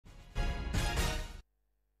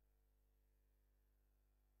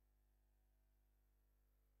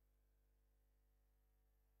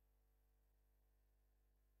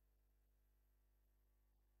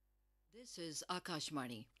This is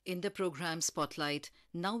Akashmani. In the program Spotlight,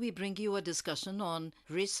 now we bring you a discussion on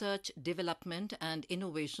research, development and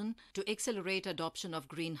innovation to accelerate adoption of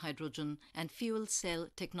green hydrogen and fuel cell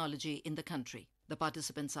technology in the country. The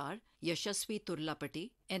participants are Yashasvi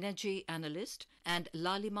Turlapati, Energy Analyst, and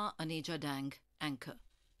Lalima Aneja Dang, Anchor.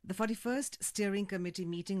 The 41st Steering Committee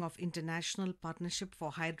meeting of International Partnership for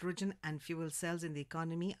Hydrogen and Fuel Cells in the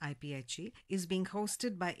Economy, IPHE, is being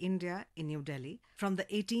hosted by India in New Delhi from the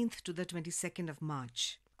 18th to the 22nd of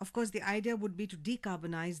March. Of course, the idea would be to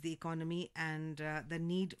decarbonize the economy and the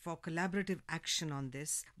need for collaborative action on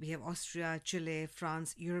this. We have Austria, Chile,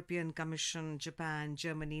 France, European Commission, Japan,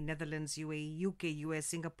 Germany, Netherlands, UAE, UK, US,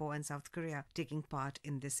 Singapore and South Korea taking part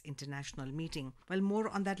in this international meeting. Well, more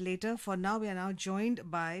on that later. For now, we are now joined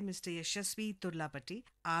by Mr. Yashasvi Turlapati,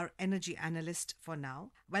 our energy analyst for now.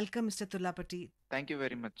 Welcome, Mr. Turlapati. Thank you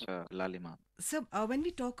very much, Lalima. So, when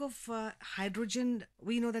we talk of hydrogen,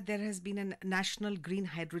 we know that there has been a national green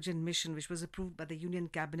hydrogen mission which was approved by the Union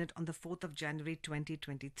Cabinet on the 4th of January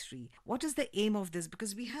 2023. What is the aim of this?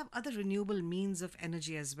 Because we have other renewable means of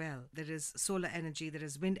energy as well. There is solar energy, there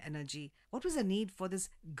is wind energy. What was the need for this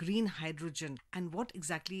green hydrogen and what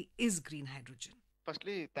exactly is green hydrogen?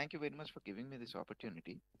 Firstly, thank you very much for giving me this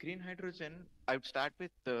opportunity. Green hydrogen, I would start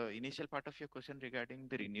with the initial part of your question regarding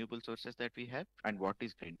the renewable sources that we have and what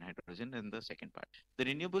is green hydrogen in the second part. The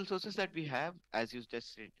renewable sources that we have, as you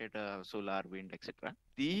just stated, solar, wind, etc.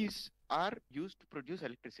 These are used to produce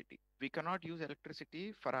electricity. We cannot use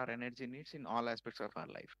electricity for our energy needs in all aspects of our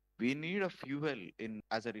life. We need a fuel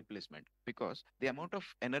as a replacement because the amount of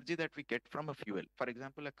energy that we get from a fuel, for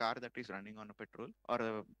example, a car that is running on a petrol or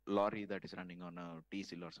a lorry that is running on a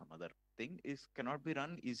diesel or some other thing cannot be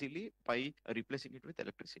run easily by replacing it with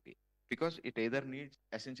electricity because it either needs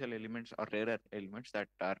essential elements or rarer elements that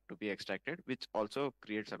are to be extracted, which also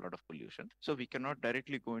creates a lot of pollution. So we cannot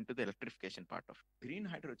directly go into the electrification part of green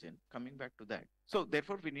hydrogen. Coming back to that. So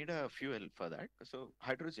therefore, we need a fuel for that. So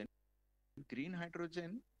green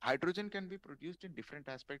hydrogen can be produced in different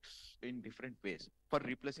aspects in different ways for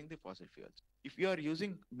replacing the fossil fuels. If you are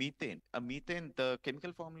using methane, the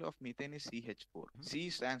chemical formula of methane is CH4. C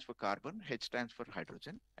stands for carbon, H stands for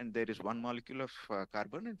hydrogen, and there is one molecule of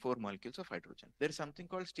carbon and four molecules of hydrogen. There is something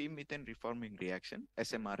called steam methane reforming reaction,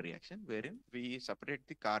 SMR reaction, wherein we separate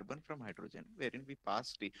the carbon from hydrogen, wherein we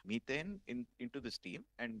pass the methane into the steam,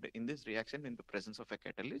 and in this reaction, in the presence of a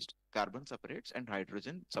catalyst, carbon separates and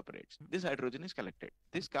hydrogen separates. This hydrogen is collected.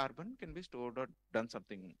 This carbon can be stored or done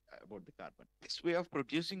something about the carbon. This way of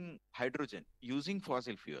producing hydrogen using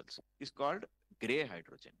fossil fuels is called grey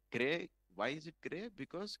hydrogen. Grey, why is it grey?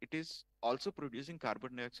 Because it is also producing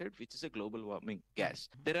carbon dioxide, which is a global warming gas.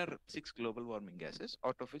 There are 6 global warming gases,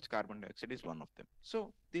 out of which carbon dioxide is one of them.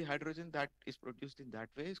 So the hydrogen that is produced in that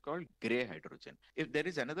way is called grey hydrogen. If there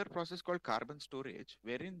is another process called carbon storage,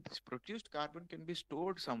 wherein this produced carbon can be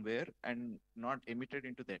stored somewhere and not emitted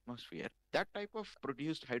into the atmosphere, that type of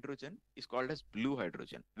produced hydrogen is called as blue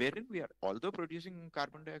hydrogen, wherein we are, although producing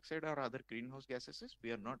carbon dioxide or other greenhouse gases,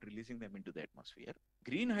 we are not releasing them into the atmosphere.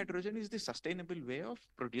 Green hydrogen is the sustainable way of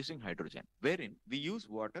producing hydrogen, wherein we use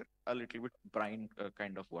water, a little bit brine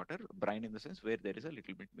kind of water, brine in the sense where there is a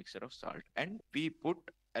little bit mixture of salt, and we put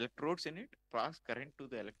electrodes in it, pass current to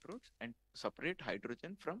the electrodes and separate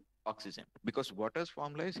hydrogen from oxygen. Because water's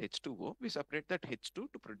formula is H2O, we separate that H2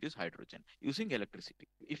 to produce hydrogen using electricity.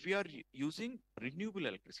 If we are using renewable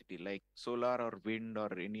electricity like solar or wind or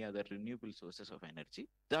any other renewable sources of energy,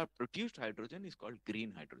 the produced hydrogen is called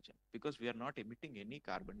green hydrogen because we are not emitting any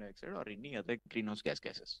carbon dioxide or any other greenhouse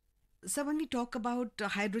gases. So when we talk about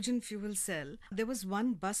hydrogen fuel cell, there was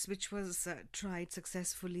one bus which was tried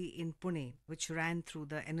successfully in Pune, which ran through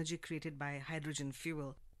the energy created by hydrogen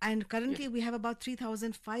fuel. And currently we have about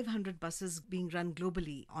 3,500 buses being run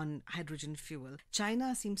globally on hydrogen fuel.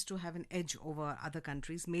 China seems to have an edge over other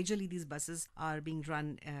countries. Majorly these buses are being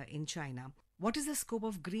run in China. What is the scope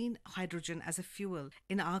of green hydrogen as a fuel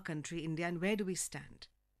in our country, India, and where do we stand?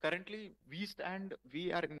 Currently,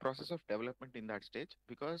 we are in process of development in that stage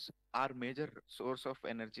because our major source of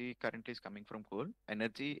energy currently is coming from coal.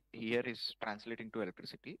 Energy here is translating to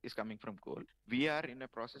electricity is coming from coal. We are in a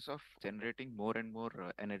process of generating more and more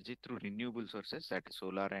energy through renewable sources, that is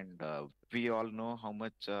solar, and we all know how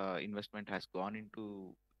much investment has gone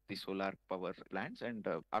into the solar power plants. And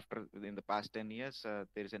after in the past 10 years,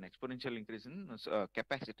 there is an exponential increase in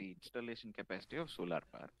capacity, installation capacity of solar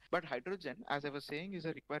power. But hydrogen, as I was saying, is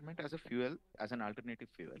a requirement as a fuel, as an alternative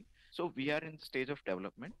fuel. So we are in the stage of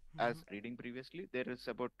development. As reading previously, there is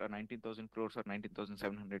about 19,000 crores or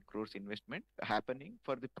 19,700 crores investment happening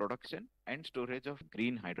for the production and storage of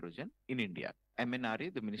green hydrogen in India.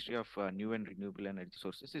 MNRE, the Ministry of New and Renewable Energy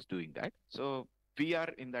Sources, is doing that. So we are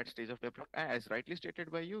in that stage of development. As rightly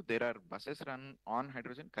stated by you, there are buses run on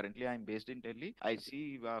hydrogen. Currently, I'm based in Delhi. I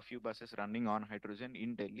see a few buses running on hydrogen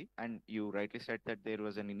in Delhi. And you rightly said that there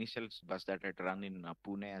was an initial bus that had run in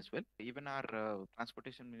Pune as well. Even our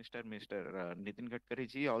transportation minister, Mr. Nitin Gadkari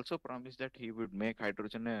ji, also promised that he would make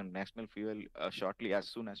hydrogen a national fuel shortly, as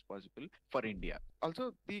soon as possible for India.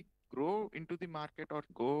 Also, the grow into the market or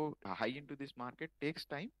go high into this market takes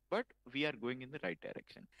time, but we are going in the right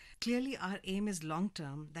direction. Clearly, our aim is long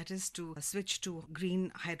term, that is to switch to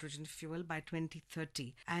green hydrogen fuel by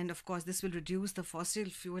 2030. And of course, this will reduce the fossil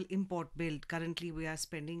fuel import bill. Currently, we are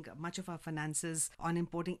spending much of our finances on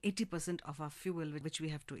importing 80% of our fuel, which we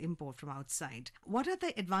have to import from outside. What are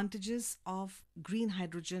the advantages of green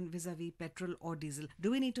hydrogen vis a vis petrol or diesel?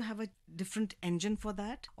 Do we need to have a different engine for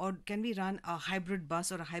that? Or can we run a hybrid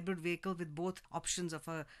bus or a hybrid vehicle with both options of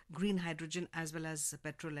a green hydrogen as well as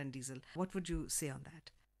petrol and diesel? What would you say on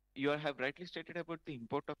that? You have rightly stated about the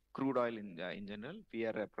import of crude oil in general. We are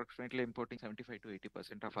approximately importing 75 to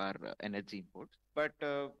 80% of our energy imports. But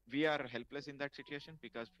we are helpless in that situation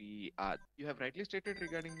because we are. You have rightly stated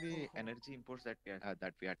regarding the energy imports that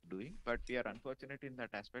we are doing, but we are unfortunate in that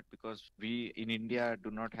aspect because we in India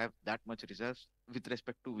do not have that much reserves with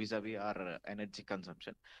respect to vis-a-vis our energy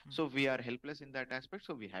consumption. So we are helpless in that aspect.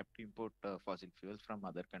 So we have to import fossil fuels from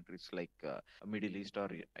other countries like Middle East or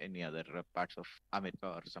any other parts of America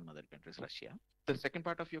or some other countries, Russia. The second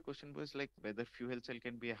part of your question was like whether fuel cell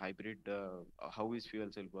can be a hybrid. How is fuel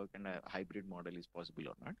cell work and a hybrid model is possible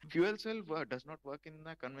or not? Fuel cell does not work in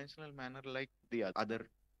a conventional manner like the other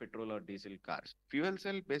petrol or diesel cars. Fuel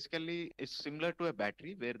cell basically is similar to a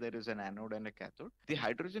battery where there is an anode and a cathode. The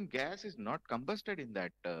hydrogen gas is not combusted in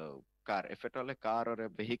that car. If at all a car or a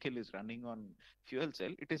vehicle is running on fuel cell,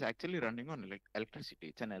 it is actually running on electricity.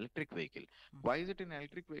 It's an electric vehicle. Why is it an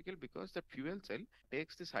electric vehicle? Because the fuel cell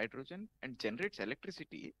takes this hydrogen and generates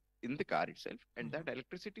electricity in the car itself, and that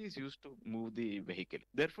electricity is used to move the vehicle.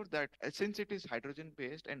 Therefore, that since it is hydrogen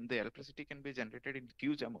based and the electricity can be generated in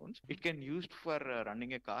huge amounts, it can used for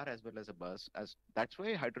running a car as well as a bus. As that's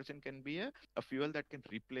why hydrogen can be a fuel that can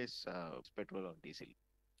replace petrol or diesel.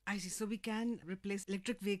 I see. So we can replace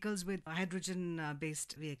electric vehicles with hydrogen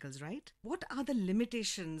based vehicles, right? What are the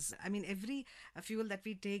limitations? I mean, every fuel that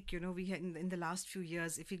we take, in the last few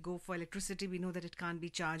years, if we go for electricity, we know that it can't be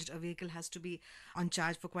charged. A vehicle has to be on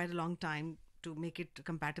charge for quite a long time to make it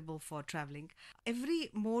compatible for traveling. Every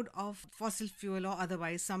mode of fossil fuel or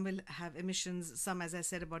otherwise, some will have emissions. Some, as I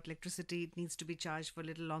said about electricity, it needs to be charged for a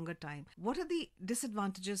little longer time. What are the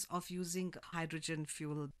disadvantages of using hydrogen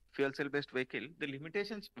fuel? Fuel cell based vehicle, the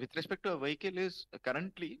limitations with respect to a vehicle is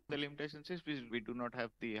currently the limitations is we do not have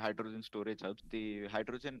the hydrogen storage hubs. The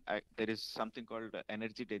hydrogen, there is something called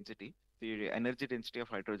energy density. The energy density of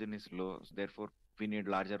hydrogen is low, therefore we need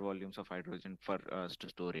larger volumes of hydrogen for us to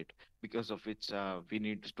store it, because of which we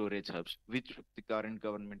need storage hubs, which the current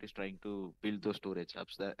government is trying to build those storage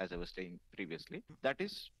hubs, that, as I was saying previously. That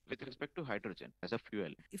is with respect to hydrogen as a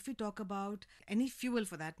fuel. If we talk about any fuel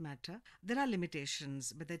for that matter, there are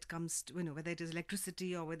limitations, whether it comes to, whether it is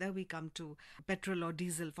electricity or whether we come to petrol or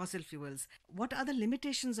diesel, fossil fuels. What are the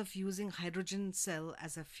limitations of using hydrogen cell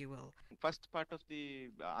as a fuel? First part of the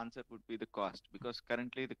answer would be the cost, because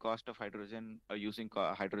currently the cost of hydrogen, using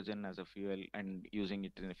hydrogen as a fuel and using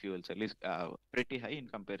it in a fuel cell is pretty high in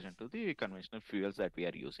comparison to the conventional fuels that we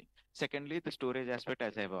are using. Secondly, the storage aspect,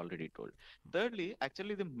 as I have already told. Thirdly,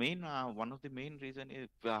 actually the main one of the main reason is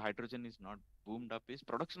hydrogen is not boomed up is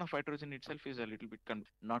production of hydrogen itself is a little bit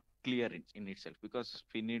not clear in itself, because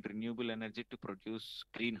we need renewable energy to produce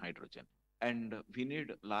green hydrogen, and we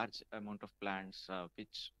need large amount of plants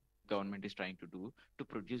which government is trying to do to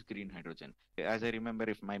produce green hydrogen. As I remember,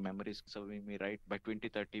 if my memory is serving me right, by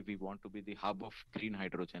 2030 we want to be the hub of green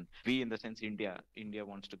hydrogen. We, in the sense India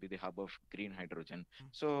wants to be the hub of green hydrogen.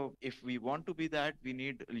 So if we want to be that, we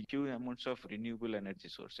need huge amounts of renewable energy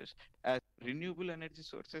sources. As renewable energy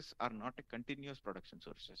sources are not a continuous production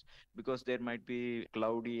sources, because there might be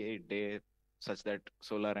cloudy a day, such that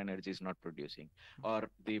solar energy is not producing, or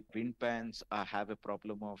the wind pans have a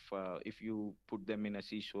problem of if you put them in a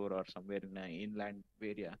seashore or somewhere in an inland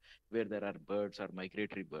area where there are birds or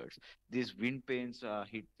migratory birds, these wind panes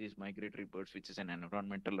hit these migratory birds, which is an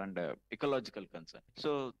environmental and ecological concern.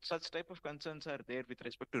 So such type of concerns are there with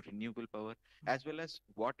respect to renewable power as well as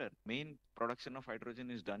water. Main production of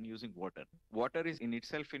hydrogen is done using water. Water is in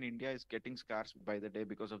itself in India is getting scarce by the day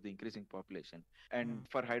because of the increasing population. And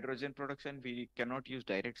for hydrogen production, we cannot use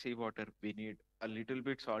direct seawater. We need a little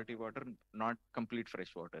bit salty water, not complete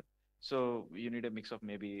fresh water. So you need a mix of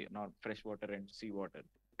maybe not fresh water and seawater.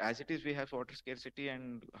 As it is, we have water scarcity,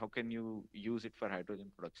 and how can you use it for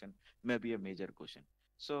hydrogen production? Maybe a major question.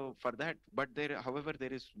 So for that, but there, however,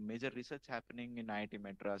 there is major research happening in IIT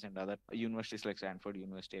Madras and other universities like Stanford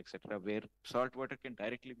University, etc., where salt water can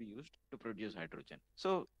directly be used to produce hydrogen.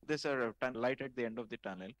 So there's a light at the end of the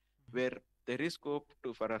tunnel where there is scope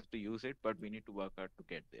for us to use it, but we need to work hard to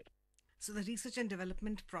get there. So the research and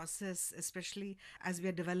development process, especially as we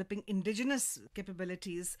are developing indigenous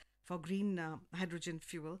capabilities for green hydrogen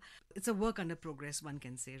fuel, it's a work under progress, one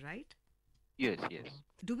can say, right? Yes, yes.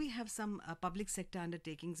 Do we have some public sector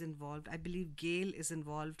undertakings involved? I believe GAIL is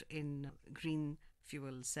involved in green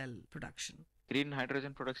fuel cell production. Green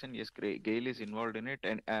hydrogen production, yes, GAIL is involved in it,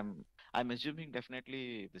 and I'm assuming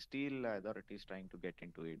definitely the steel authority is trying to get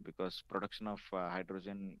into it because production of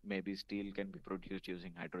hydrogen, maybe steel can be produced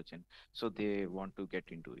using hydrogen, so they want to get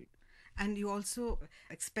into it. And you also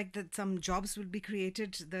expect that some jobs will be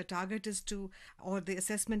created. The target is or the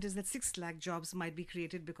assessment is that 6 lakh jobs might be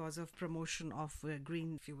created because of promotion of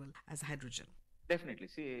green fuel as hydrogen. Definitely.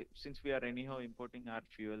 See, since we are anyhow importing our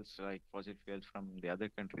fuels like fossil fuels from the other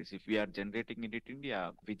countries, if we are generating it in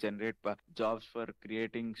India, we generate jobs for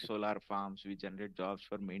creating solar farms, we generate jobs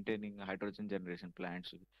for maintaining hydrogen generation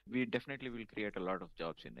plants. We definitely will create a lot of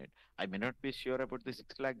jobs in it. I may not be sure about the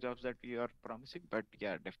 6 lakh jobs that we are promising, but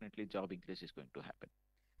yeah, definitely job increase is going to happen.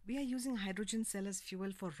 We are using hydrogen cell as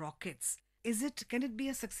fuel for rockets. Can it be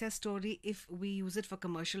a success story if we use it for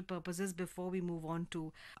commercial purposes before we move on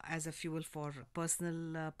to as a fuel for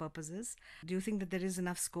personal purposes? Do you think that there is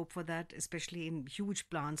enough scope for that, especially in huge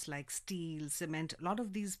plants like steel, cement? A lot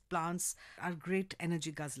of these plants are great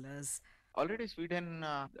energy guzzlers. Already, Sweden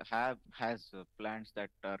has plants that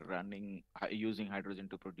are running using hydrogen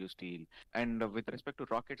to produce steel. And with respect to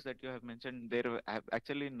rockets that you have mentioned,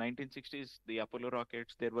 actually in 1960s the Apollo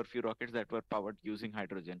rockets. There were few rockets that were powered using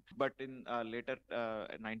hydrogen. But in later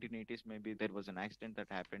 1980s, maybe there was an accident that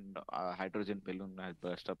happened. A hydrogen balloon has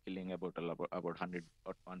burst up, killing about 100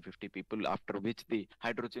 or 150 people. After which the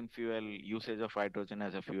hydrogen fuel usage of hydrogen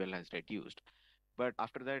as a fuel has reduced. But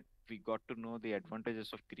after that, we got to know the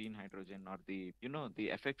advantages of green hydrogen, or the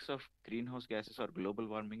effects of greenhouse gases or global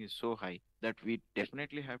warming is so high that we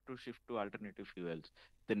definitely have to shift to alternative fuels.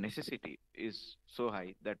 The necessity is so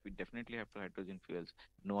high that we definitely have to hydrogen fuels.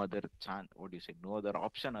 No other chance, what do you say, no other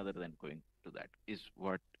option other than going to that is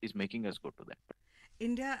what is making us go to that.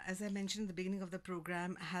 India, as I mentioned at the beginning of the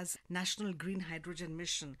program, has National Green Hydrogen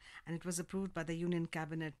Mission, and it was approved by the Union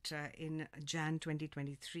Cabinet in Jan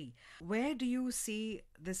 2023. Where do you see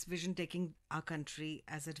this vision taking our country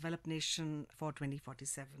as a developed nation for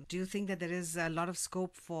 2047? Do you think that there is a lot of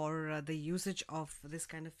scope for the usage of this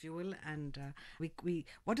kind of fuel? And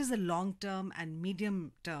what is the long-term and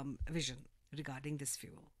medium-term vision regarding this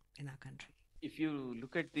fuel in our country? If you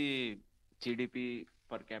look at the GDP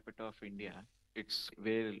per capita of India, it's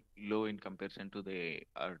very low in comparison to the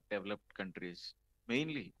developed countries,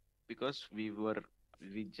 mainly because we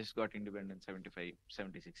just got independent 75,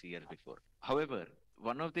 76 years before. However,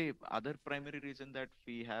 one of the other primary reason that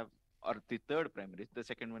we have, or the third primary, the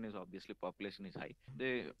second one is obviously population is high.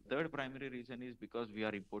 The third primary reason is because we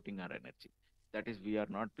are importing our energy. That is, we are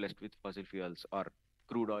not blessed with fossil fuels or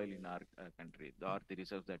crude oil in our country, or the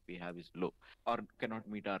reserves that we have is low or cannot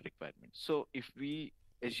meet our requirements. So if we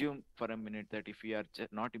assume for a minute that if we are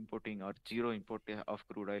not importing or zero import of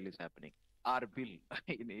crude oil is happening, our bill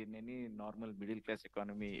in any normal middle class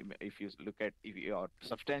economy, if you look at if your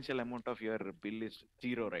substantial amount of your bill is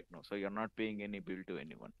zero right now, so you're not paying any bill to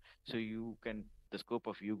anyone. So the scope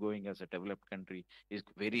of you going as a developed country is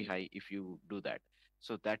very high if you do that.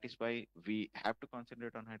 So that is why we have to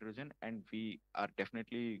concentrate on hydrogen, and we are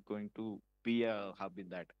definitely going to be a hub in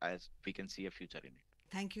that, as we can see a future in it.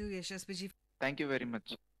 Thank you, Yashasviji. Thank you very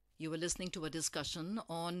much. You were listening to a discussion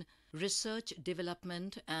on research,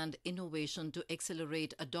 development and innovation to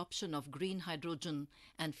accelerate adoption of green hydrogen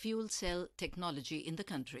and fuel cell technology in the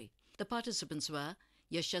country. The participants were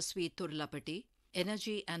Yashasvi Turlapati,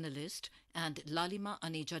 energy analyst, and Lalima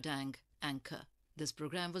Aneja Dang, anchor. This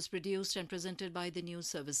program was produced and presented by the News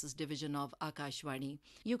Services Division of Akashvani.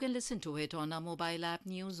 You can listen to it on our mobile app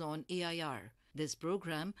News on AIR. This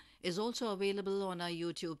program is also available on our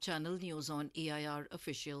YouTube channel News on AIR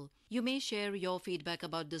Official. You may share your feedback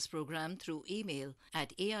about this program through email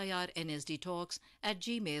at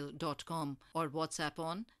airnsdtalks@gmail.com or WhatsApp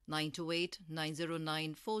on 928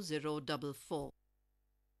 909 4044.